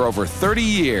families for over 30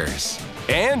 years.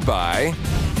 And by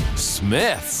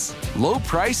Smith's, low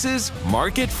prices,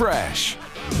 market fresh.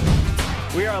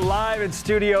 We are live in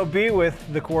Studio B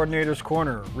with the Coordinator's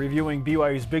Corner, reviewing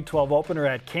BYU's Big 12 opener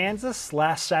at Kansas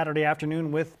last Saturday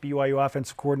afternoon with BYU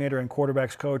offensive coordinator and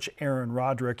quarterbacks coach Aaron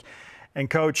Roderick. And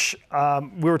Coach,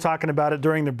 we were talking about it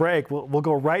during the break. We'll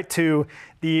go right to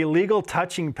the illegal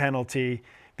touching penalty,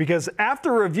 because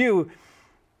after review,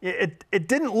 It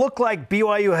didn't look like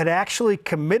BYU had actually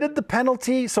committed the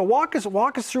penalty. So walk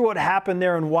us through what happened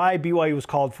there and why BYU was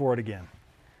called for it again.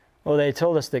 Well, they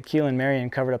told us that Keelan Marion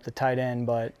covered up the tight end,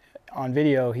 but on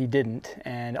video he didn't.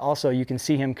 And also you can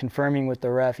see him confirming with the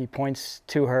ref. He points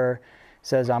to her,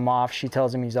 says, "I'm off." She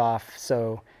tells him he's off.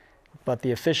 But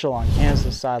the official on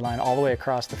Kansas sideline all the way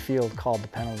across the field called the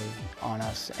penalty on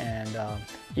us. And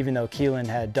even though Keelan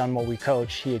had done what we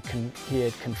coached, he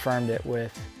had confirmed it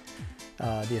with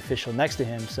the official next to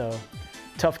him. So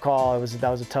tough call. That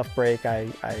was a tough break.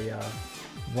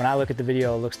 When I look at the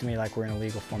video, it looks to me like we're in a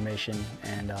legal formation,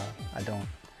 and I don't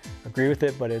agree with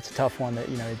it, but it's a tough one that,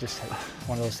 it just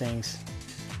one of those things.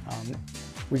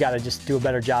 We got to just do a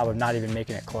better job of not even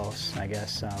making it close, I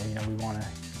guess. We want to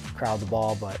crowd the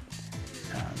ball, but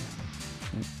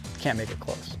can't make it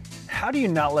close. How do you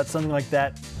not let something like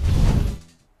that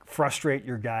frustrate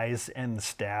your guys and the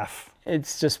staff?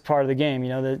 It's just part of the game,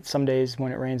 that some days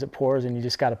when it rains it pours, and you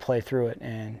just got to play through it.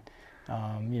 And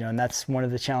and that's one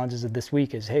of the challenges of this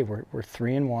week is, hey, we're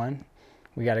 3-1.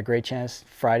 We got a great chance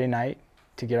Friday night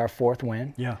to get our 4th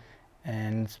win. Yeah.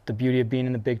 And the beauty of being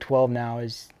in the Big 12 now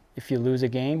is if you lose a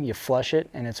game, you flush it,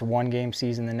 and it's a 1-game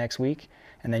season the next week,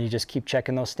 and then you just keep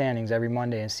checking those standings every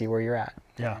Monday and see where you're at.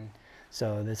 Yeah. And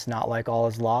so it's not like all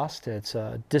is lost. It's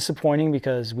disappointing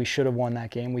because we should have won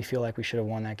that game. We feel like we should have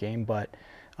won that game, but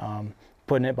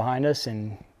putting it behind us,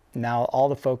 and now all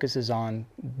the focus is on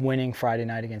winning Friday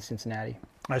night against Cincinnati.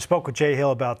 I spoke with Jay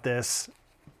Hill about this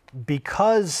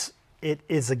because it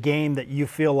is a game that you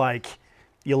feel like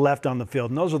you left on the field.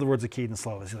 And those are the words of Keaton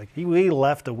Slovis. He's like, we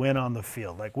left a win on the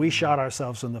field. Like, we shot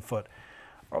ourselves in the foot.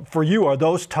 For you, are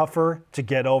those tougher to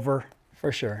get over?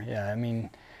 For sure, yeah. I mean,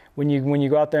 when you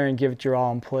go out there and give it your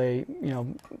all and play,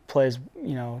 plays,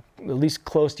 at least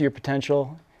close to your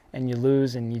potential, and you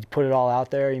lose and you put it all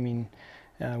out there,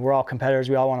 we're all competitors.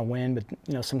 We all want to win,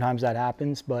 but sometimes that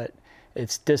happens. But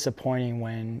it's disappointing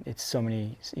when it's so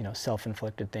many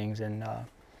self-inflicted things. And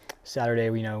Saturday,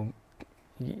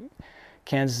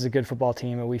 Kansas is a good football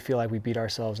team, but we feel like we beat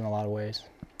ourselves in a lot of ways.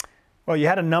 Well, you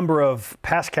had a number of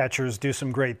pass catchers do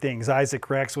some great things. Isaac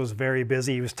Rex was very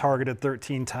busy. He was targeted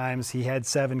 13 times. He had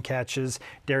 7 catches.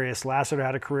 Darius Lassiter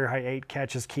had a career-high 8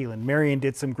 catches. Keelan Marion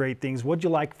did some great things. What'd you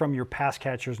like from your pass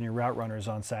catchers and your route runners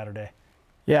on Saturday?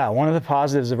 Yeah, one of the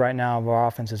positives right now of our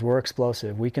offense is we're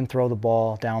explosive. We can throw the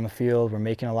ball down the field. We're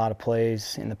making a lot of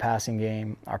plays in the passing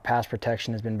game. Our pass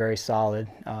protection has been very solid.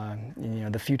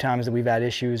 The few times that we've had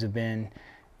issues have been,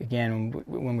 again,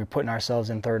 when we're putting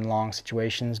ourselves in 3rd and long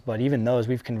situations. But even those,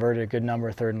 we've converted a good number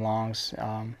of 3rd and longs.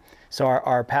 So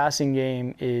our passing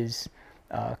game is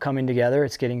coming together.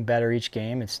 It's getting better each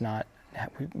game. It's not,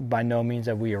 by no means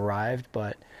have we arrived,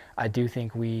 but I do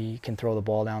think we can throw the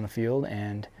ball down the field,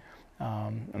 and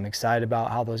I'm excited about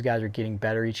how those guys are getting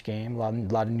better each game, a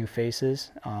lot of new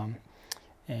faces,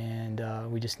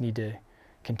 and we just need to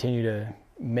continue to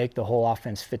make the whole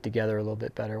offense fit together a little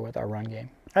bit better with our run game.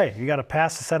 Hey, you got a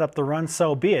pass to set up the run,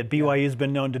 so be it. BYU's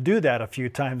been known to do that a few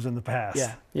times in the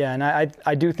past. Yeah, and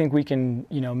I do think we can,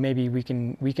 maybe we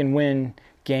can win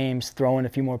games throwing a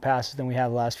few more passes than we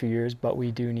have the last few years, but we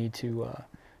do need to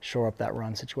shore up that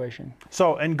run situation.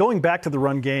 So, and going back to the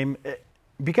run game,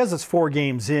 because it's 4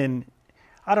 games in,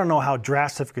 I don't know how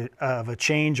drastic of a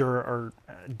change or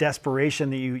desperation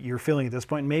that you're feeling at this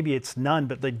point. Maybe it's none,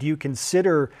 but do you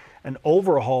consider an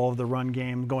overhaul of the run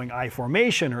game, going I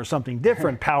formation or something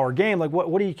different, power game? Like,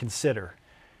 what do you consider?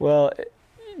 Well,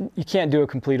 you can't do a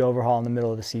complete overhaul in the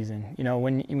middle of the season.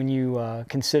 When you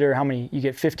consider how many, you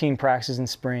get 15 practices in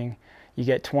spring, you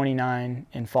get 29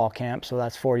 in fall camp, so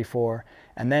that's 44,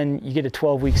 and then you get a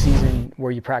 12-week season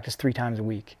where you practice 3 times a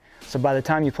week. So by the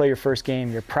time you play your first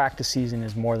game, your practice season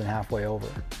is more than halfway over.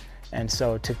 And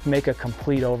so to make a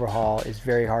complete overhaul is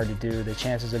very hard to do. The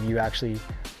chances of you actually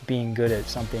being good at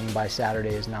something by Saturday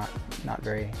is not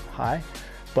very high.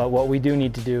 But what we do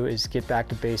need to do is get back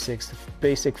to basics, the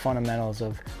basic fundamentals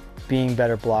of being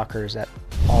better blockers at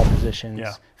all positions,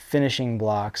 finishing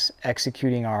blocks,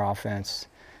 executing our offense,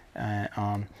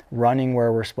 running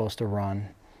where we're supposed to run,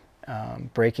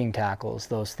 breaking tackles,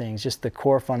 those things, just the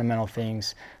core fundamental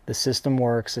things. The system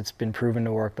works. It's been proven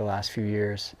to work the last few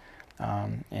years,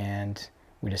 and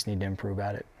we just need to improve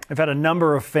at it. I've had a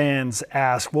number of fans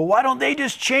ask, well, why don't they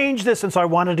just change this? And so I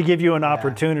wanted to give you an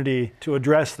opportunity to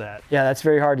address that. Yeah, that's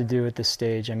very hard to do at this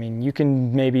stage. I mean, you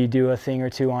can maybe do a thing or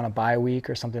two on a bye week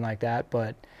or something like that,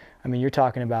 but I mean, you're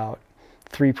talking about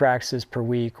 3 practices per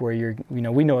week where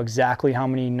we know exactly how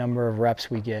many number of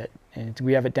reps we get. And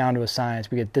we have it down to a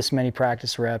science. We get this many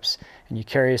practice reps, and you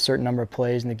carry a certain number of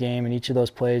plays in the game, and each of those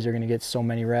plays are going to get so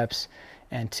many reps.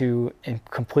 And to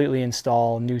completely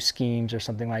install new schemes or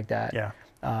something like that,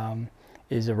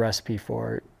 is a recipe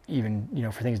for even,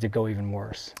 for things to go even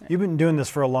worse. You've been doing this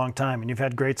for a long time, and you've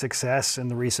had great success in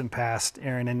the recent past,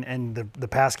 Aaron, and the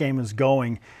past game is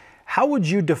going. How would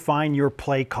you define your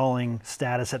play calling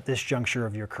status at this juncture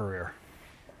of your career?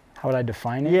 How would I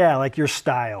define it? Yeah, like your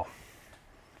style.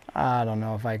 I don't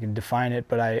know if I can define it,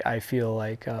 but I feel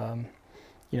like,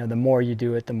 the more you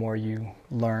do it, the more you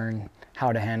learn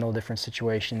how to handle different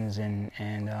situations. And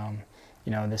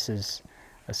this is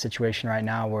a situation right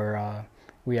now where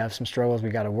we have some struggles we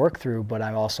got to work through, but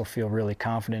I also feel really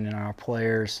confident in our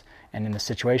players and in the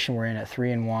situation we're in at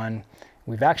 3-1.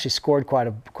 We've actually scored quite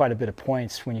a bit of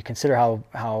points when you consider how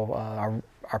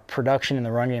our production in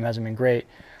the run game hasn't been great.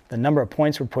 The number of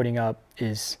points we're putting up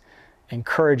is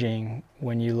encouraging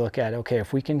when you look at, okay,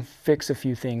 if we can fix a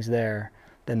few things there,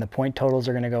 then the point totals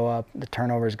are going to go up, the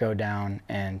turnovers go down,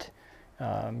 and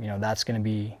that's going to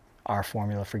be our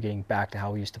formula for getting back to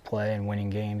how we used to play and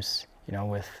winning games,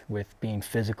 with being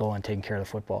physical and taking care of the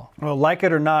football. Well, like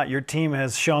it or not, your team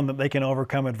has shown that they can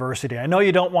overcome adversity. I know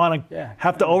you don't want to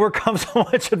have to overcome so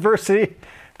much adversity,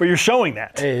 but you're showing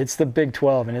that. Hey, it's the Big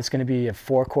 12, and it's going to be a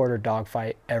 4-quarter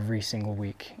dogfight every single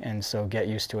week, and so get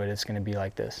used to it. It's going to be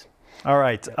like this. All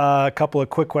right, a couple of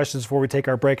quick questions before we take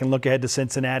our break and look ahead to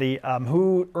Cincinnati.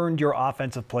 Who earned your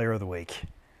Offensive Player of the Week?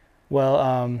 Well,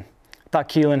 I thought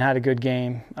Keelan had a good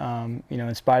game,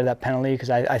 in spite of that penalty, because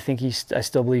I think I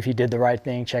still believe he did the right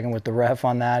thing, checking with the ref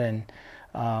on that.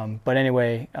 But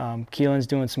anyway, Keelan's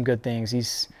doing some good things.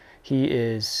 He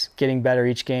is getting better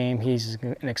each game. He's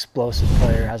an explosive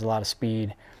player, has a lot of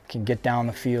speed, can get down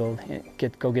the field,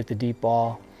 go get the deep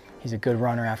ball. He's a good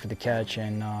runner after the catch,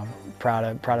 and proud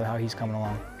of how he's coming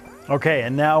along. Okay,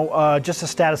 and now just a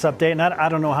status update. And I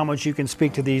don't know how much you can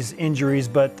speak to these injuries,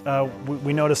 but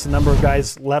we noticed a number of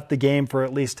guys left the game for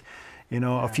at least,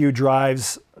 a few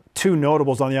drives. Two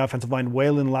notables on the offensive line,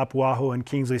 Waylon Lapuaho and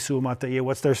Kingsley Suamataia.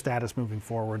 What's their status moving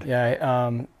forward?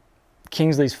 Yeah,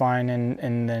 Kingsley's fine,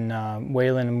 and then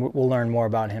Waylon, we'll learn more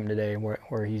about him today,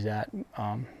 where he's at.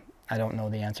 I don't know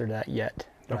the answer to that yet.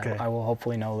 Okay. I will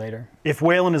hopefully know later. If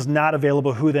Waylon is not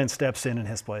available, who then steps in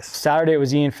his place? Saturday it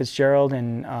was Ian Fitzgerald,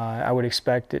 and I would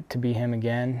expect it to be him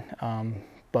again.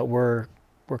 But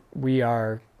we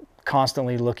are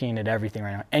constantly looking at everything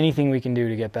right now. Anything we can do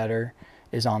to get better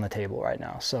is on the table right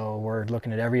now. So we're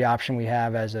looking at every option we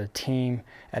have as a team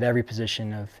at every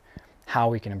position of how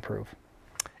we can improve.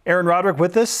 Aaron Roderick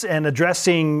with us and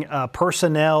addressing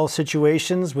personnel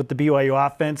situations with the BYU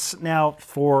offense. Now,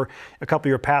 for a couple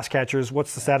of your pass catchers,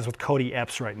 what's the status with Cody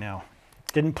Epps right now?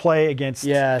 Didn't play against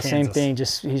Kansas. Same thing.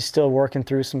 Just he's still working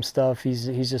through some stuff. He's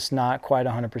just not quite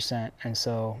 100%. And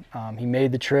so he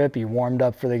made the trip. He warmed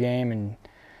up for the game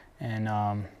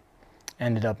and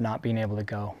ended up not being able to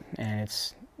go. And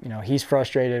it's he's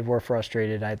frustrated. We're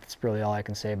frustrated. That's really all I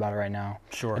can say about it right now.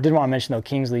 Sure. I did want to mention though,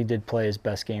 Kingsley did play his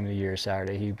best game of the year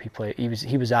Saturday. He played.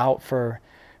 He was out for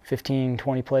 15,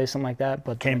 20 plays, something like that.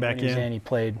 But came back in. He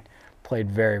played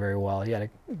very, very well. He had a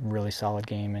really solid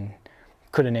game and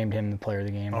could have named him the player of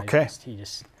the game. Okay.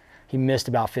 He missed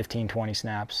about 15, 20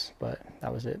 snaps, but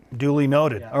that was it. Duly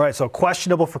noted. Yeah. All right. So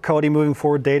questionable for Cody moving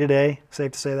forward day to day.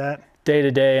 Safe to say that. Day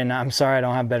to day, and I'm sorry I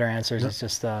don't have better answers. It's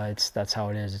just that's how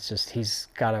it is. It's just he's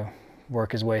got to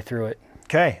work his way through it.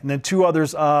 Okay, and then two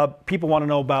others. People want to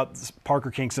know about Parker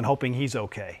Kingston, hoping he's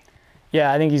okay.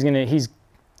 Yeah, I think he's gonna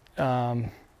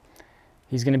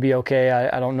be okay.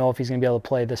 I don't know if he's gonna be able to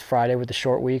play this Friday with the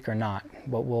short week or not,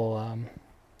 but we'll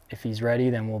if he's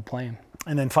ready, then we'll play him.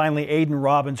 And then finally, Aiden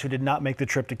Robbins, who did not make the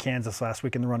trip to Kansas last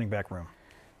week in the running back room.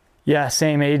 Yeah,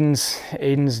 same.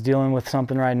 Aiden's dealing with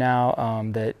something right now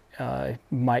that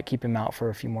might keep him out for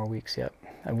a few more weeks. Yep.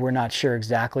 We're not sure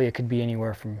exactly. It could be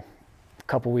anywhere from a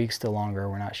couple weeks to longer.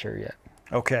 We're not sure yet.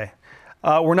 Okay.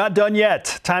 We're not done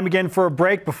yet. Time again for a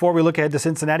break before we look ahead to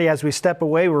Cincinnati. As we step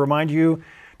away, we remind you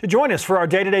to join us for our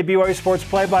day-to-day BYU Sports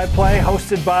Play-by-Play,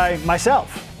 hosted by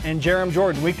myself and Jerem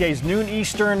Jordan. Weekdays noon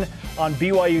Eastern on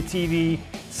BYUtv,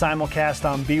 simulcast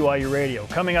on BYU Radio.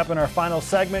 Coming up in our final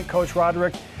segment, Coach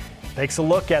Roderick takes a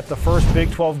look at the first Big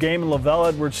 12 game in LaVell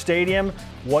Edwards Stadium.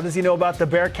 What does he know about the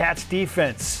Bearcats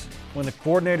defense? When the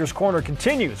Coordinator's Corner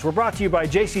continues. We're brought to you by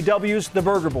JCW's The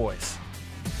Burger Boys.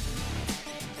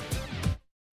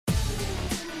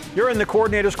 You're in the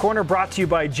Coordinator's Corner, brought to you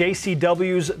by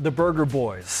JCW's The Burger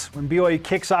Boys. When BYU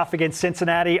kicks off against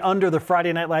Cincinnati under the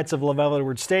Friday night lights of LaVell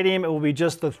Edwards Stadium, it will be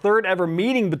just the third ever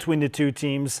meeting between the two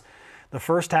teams. The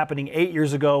first happening 8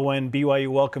 years ago when BYU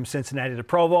welcomed Cincinnati to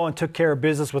Provo and took care of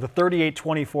business with a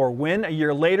 38-24 win. A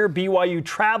year later, BYU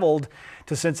traveled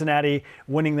to Cincinnati,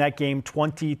 winning that game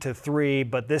 20-3,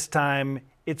 but this time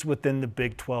it's within the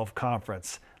Big 12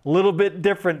 Conference. A little bit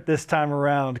different this time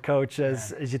around, Coach,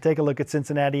 as you take a look at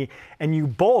Cincinnati, and you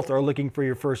both are looking for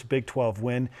your first Big 12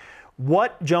 win.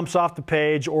 What jumps off the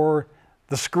page or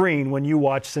the screen when you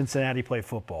watch Cincinnati play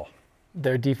football?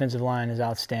 Their defensive line is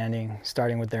outstanding,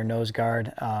 starting with their nose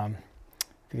guard. I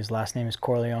think his last name is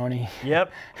Corleone.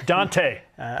 Yep, Dante.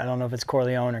 I don't know if it's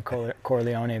Corleone or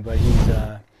Corleone, but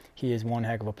he is one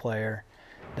heck of a player.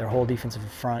 Their whole defensive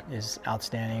front is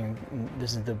outstanding.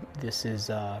 This is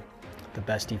the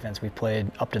best defense we've played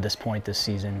up to this point this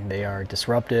season. They are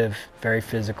disruptive, very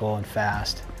physical and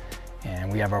fast,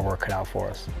 and we have our work cut out for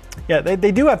us. Yeah,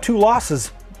 they do have 2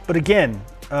 losses, but again,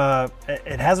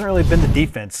 it hasn't really been the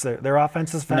defense. Their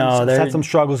offense has had some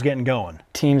struggles getting going.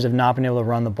 Teams have not been able to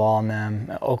run the ball on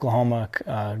them. Oklahoma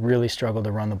really struggled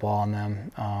to run the ball on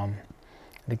them.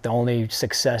 I think the only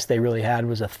success they really had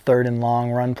was a 3rd and long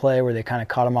run play where they kind of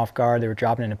caught them off guard. They were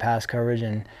dropping into pass coverage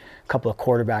and a couple of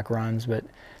quarterback runs, but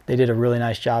they did a really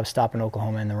nice job stopping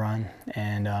Oklahoma in the run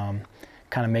and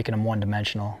kind of making them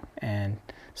one-dimensional. And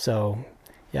so,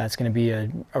 yeah, it's going to be a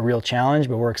real challenge,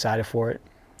 but we're excited for it.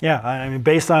 Yeah, I mean,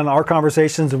 based on our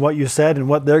conversations and what you said and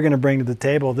what they're going to bring to the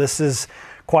table, this is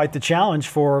quite the challenge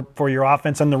for your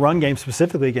offense and the run game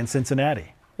specifically against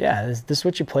Cincinnati. Yeah, this is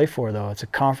what you play for, though. It's a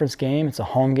conference game. It's a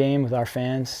home game with our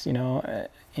fans, you know,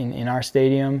 in our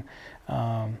stadium.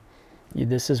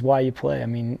 This is why you play. I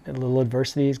mean, a little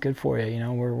adversity is good for you. You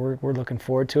know, we're looking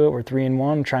forward to it. We're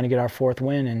 3-1, trying to get our 4th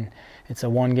win, and it's a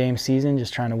 1-game season,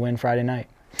 just trying to win Friday night.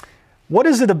 What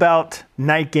is it about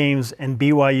night games and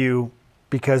BYU?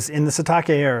 Because in the Satake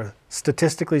era,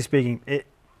 statistically speaking,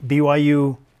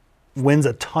 BYU wins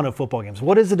a ton of football games.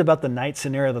 What is it about the night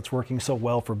scenario that's working so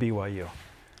well for BYU?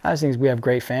 I just think we have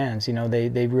great fans. You know,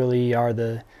 they really are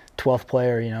the 12th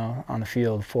player, you know, on the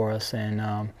field for us.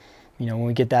 And, you know, when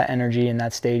we get that energy in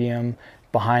that stadium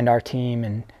behind our team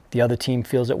and the other team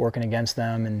feels it working against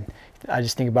them. And I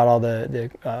just think about all the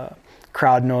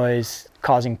crowd noise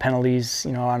causing penalties,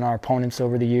 you know, on our opponents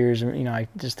over the years. You know,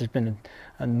 there's been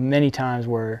many times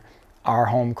where our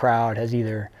home crowd has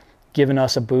either given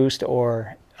us a boost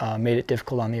or made it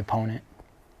difficult on the opponent.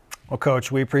 Well,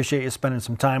 Coach, we appreciate you spending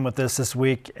some time with us this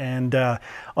week. And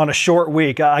on a short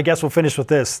week, I guess we'll finish with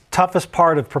this. Toughest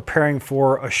part of preparing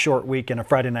for a short week in a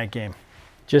Friday night game?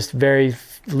 Just very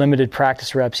limited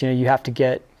practice reps. You know, you have to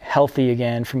get healthy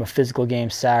again from a physical game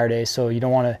Saturday, so you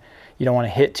don't want to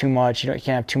hit too much. You can't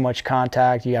have too much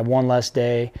contact. You have one less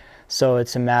day, so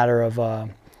it's a matter of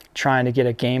trying to get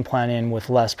a game plan in with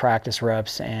less practice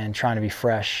reps and trying to be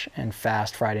fresh and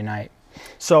fast Friday night.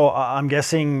 So I'm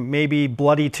guessing maybe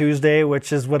Bloody Tuesday,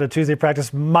 which is what a Tuesday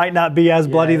practice might not be as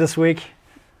bloody this week?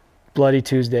 Bloody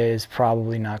Tuesday is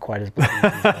probably not quite as bloody.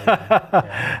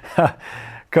 Yeah.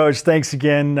 Coach, thanks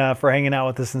again for hanging out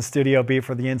with us in Studio B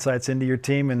for the insights into your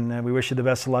team, and we wish you the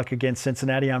best of luck against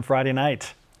Cincinnati on Friday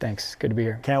night. Thanks. Good to be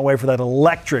here. Can't wait for that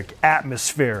electric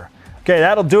atmosphere. Okay,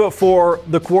 that'll do it for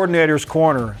the Coordinator's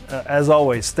Corner. As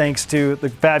always, thanks to the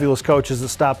fabulous coaches that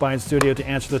stopped by in studio to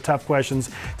answer the tough questions.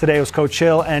 Today was Coach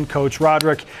Hill and Coach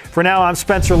Roderick. For now, I'm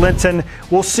Spencer Linton.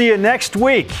 We'll see you next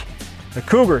week. The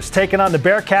Cougars taking on the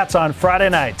Bearcats on Friday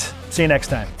night. See you next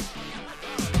time.